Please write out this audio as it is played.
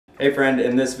Hey friend,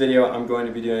 in this video I'm going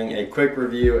to be doing a quick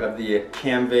review of the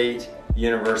Camvate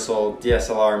Universal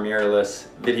DSLR Mirrorless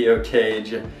Video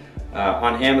Cage.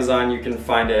 On Amazon you can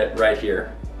find it right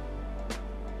here.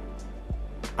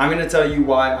 I'm going to tell you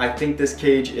why I think this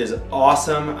cage is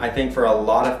awesome. I think for a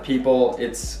lot of people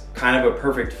it's kind of a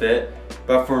perfect fit,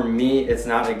 but for me it's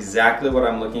not exactly what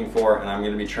I'm looking for, and I'm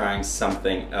going to be trying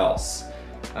something else.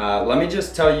 Let me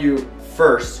just tell you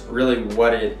first really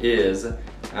what it is.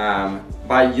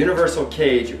 By universal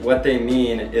cage, what they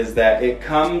mean is that it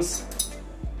comes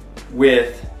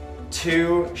with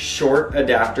two short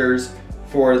adapters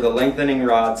for the lengthening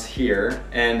rods here,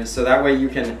 and so that way you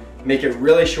can make it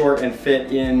really short and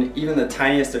fit in even the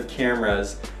tiniest of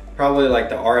cameras, probably like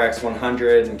the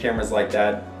RX100 and cameras like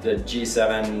that, the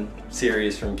G7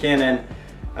 series from Canon.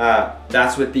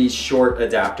 That's with these short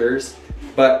adapters,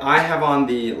 but I have on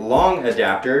the long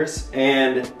adapters,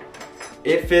 and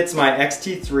it fits my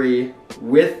X-T3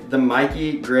 with the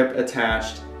Mikey grip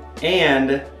attached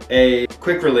and a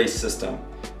quick release system.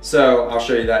 So I'll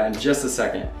show you that in just a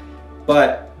second.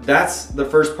 But that's the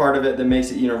first part of it that makes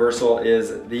it universal,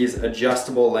 is these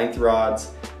adjustable length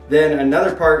rods. Then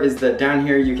another part is that down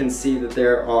here you can see that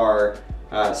there are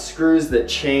screws that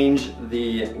change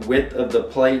the width of the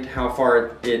plate, how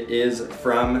far it is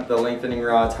from the lengthening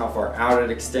rods, how far out it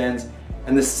extends,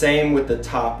 and the same with the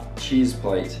top cheese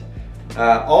plate.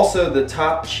 Also, the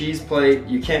top cheese plate,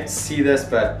 you can't see this,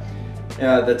 but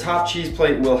the top cheese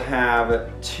plate will have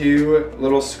two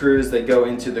little screws that go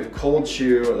into the cold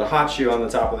shoe or the hot shoe on the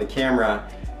top of the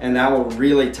camera, and that will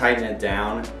really tighten it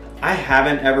down. I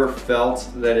haven't ever felt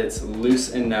that it's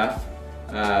loose enough,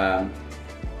 but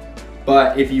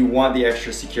if you want the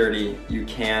extra security, you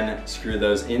can screw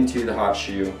those into the hot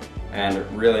shoe and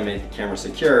really make the camera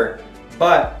secure,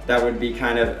 but that would be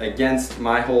kind of against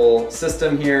my whole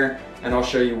system here, and I'll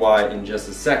show you why in just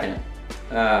a second.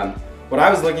 What I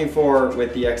was looking for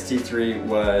with the X-T3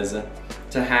 was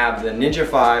to have the Ninja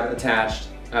 5 attached,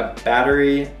 a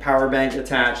battery power bank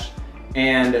attached,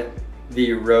 and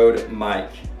the Rode mic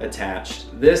attached.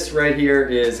 This right here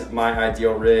is my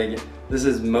ideal rig. This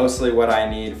is mostly what I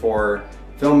need for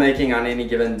filmmaking on any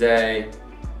given day.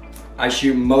 I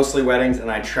shoot mostly weddings and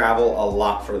I travel a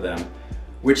lot for them,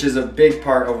 which is a big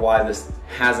part of why this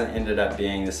hasn't ended up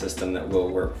being the system that will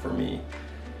work for me.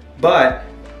 But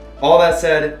all that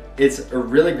said, it's a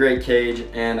really great cage,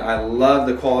 and I love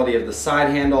the quality of the side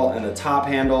handle and the top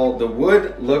handle. The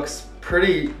wood looks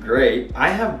pretty great. I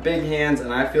have big hands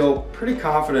and I feel pretty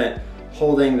confident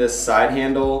holding this side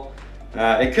handle.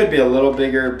 It could be a little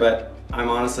bigger, but I'm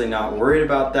honestly not worried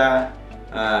about that.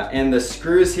 And the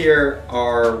screws here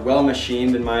are well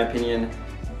machined in my opinion,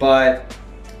 but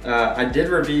I did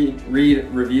read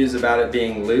reviews about it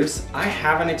being loose. I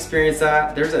haven't experienced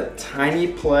that. There's a tiny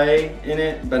play in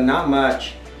it, but not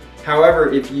much.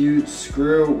 However, if you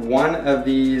screw one of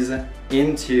these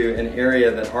into an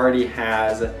area that already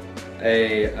has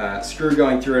a screw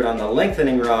going through it on the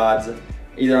lengthening rods,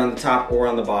 either on the top or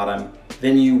on the bottom,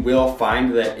 then you will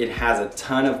find that it has a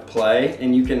ton of play,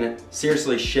 and you can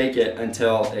seriously shake it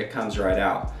until it comes right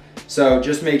out. So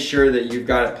just make sure that you've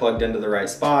got it plugged into the right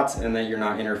spots and that you're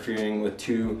not interfering with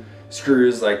two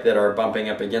screws like that are bumping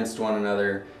up against one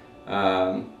another.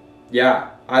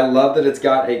 Yeah, I love that it's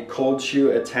got a cold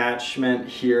shoe attachment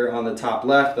here on the top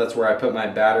left. That's where I put my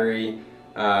battery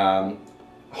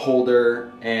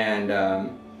holder, and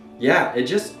yeah, it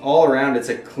just all around, it's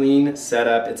a clean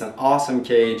setup. It's an awesome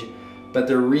cage, but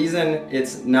the reason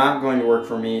it's not going to work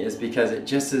for me is because it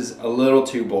just is a little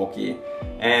too bulky.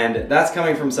 And that's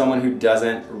coming from someone who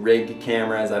doesn't rig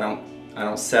cameras. I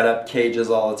don't set up cages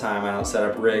all the time. I don't set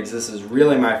up rigs. This is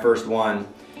really my first one,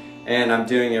 and I'm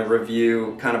doing a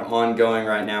review kind of ongoing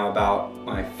right now about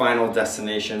my final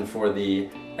destination for the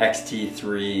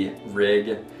X-T3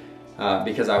 rig,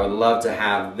 because I would love to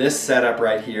have this setup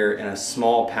right here in a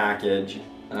small package.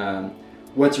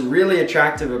 What's really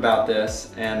attractive about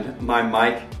this, and my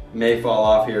mic may fall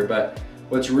off here, but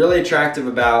what's really attractive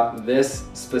about this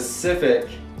specific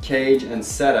cage and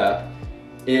setup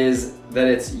is that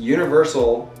it's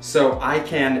universal, so I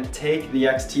can take the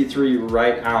X-T3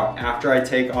 right out. After I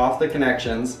take off the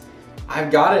connections,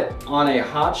 I've got it on a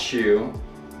hot shoe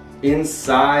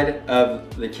inside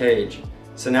of the cage.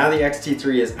 So now the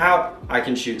X-T3 is out, I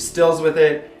can shoot stills with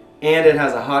it, and it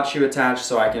has a hot shoe attached,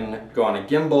 so I can go on a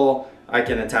gimbal, I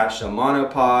can attach to a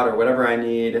monopod or whatever I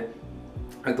need,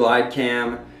 a glide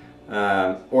cam,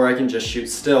 or I can just shoot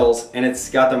stills, and it's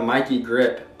got the Mikey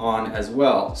grip on as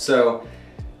well. So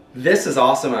this is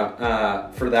awesome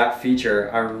for that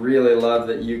feature. I really love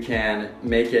that you can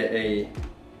make it a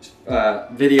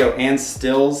video and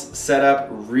stills setup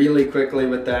really quickly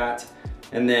with that.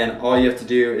 and then all you have to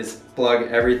do is plug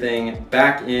everything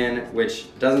back in, which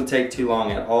doesn't take too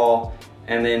long at all,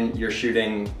 and then you're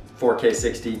shooting 4K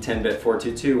 60, 10-bit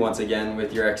 422 once again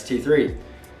with your X-T3.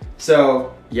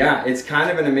 So yeah, it's kind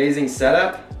of an amazing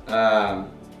setup.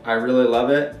 I really love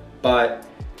it, but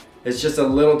it's just a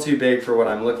little too big for what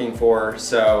I'm looking for,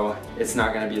 so it's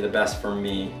not gonna be the best for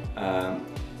me.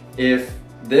 If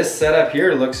this setup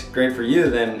here looks great for you,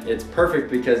 then it's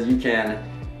perfect because you can,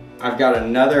 I've got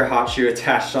another hot shoe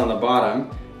attached on the bottom,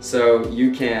 so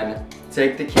you can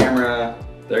take the camera,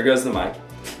 there goes the mic.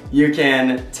 You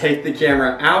can take the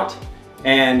camera out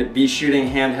and be shooting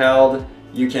handheld.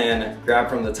 You can grab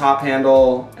from the top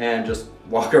handle and just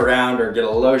walk around or get a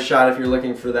low shot if you're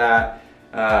looking for that.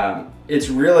 It's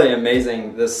really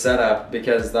amazing, this setup,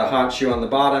 because the hot shoe on the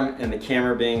bottom and the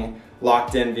camera being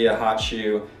locked in via hot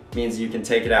shoe means you can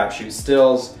take it out, shoot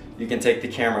stills. You can take the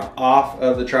camera off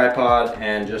of the tripod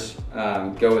and just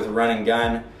go with run and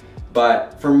gun.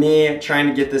 But for me, trying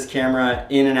to get this camera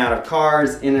in and out of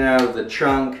cars, in and out of the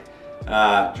trunk,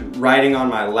 riding on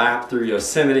my lap through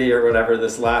Yosemite or whatever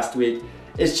this last week,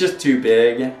 it's just too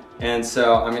big. And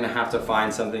so I'm gonna have to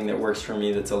find something that works for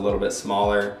me that's a little bit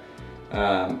smaller.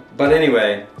 But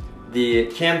anyway, the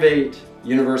Camvate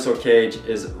universal cage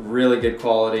is really good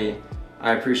quality.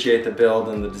 I appreciate the build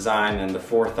and the design and the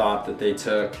forethought that they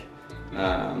took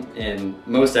in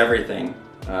most everything.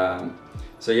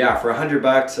 So yeah, for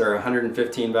 $100 or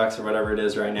 $115 or whatever it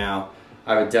is right now,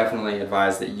 I would definitely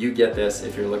advise that you get this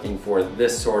if you're looking for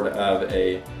this sort of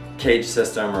a cage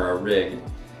system or a rig.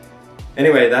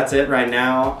 Anyway, that's it right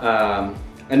now.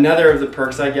 Another of the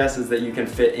perks, I guess, is that you can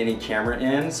fit any camera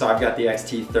in. So I've got the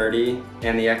X-T30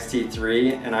 and the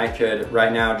X-T3, and I could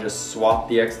right now just swap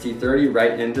the X-T30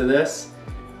 right into this.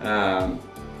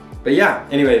 But yeah,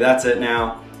 anyway, that's it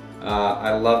now.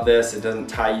 I love this. It doesn't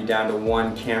tie you down to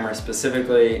one camera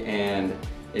specifically, and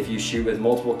if you shoot with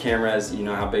multiple cameras, you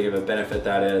know how big of a benefit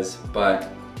that is. But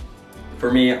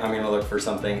for me, I'm gonna look for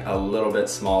something a little bit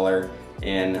smaller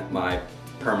in my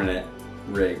permanent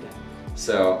rig.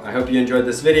 So I hope you enjoyed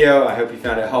this video. I hope you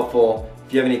found it helpful.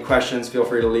 If you have any questions, feel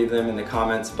free to leave them in the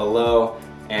comments below,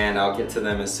 and I'll get to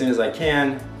them as soon as I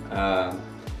can.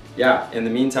 Yeah, in the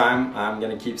meantime, I'm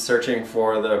gonna keep searching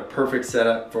for the perfect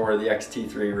setup for the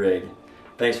X-T3 rig.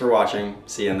 Thanks for watching.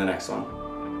 See you in the next one.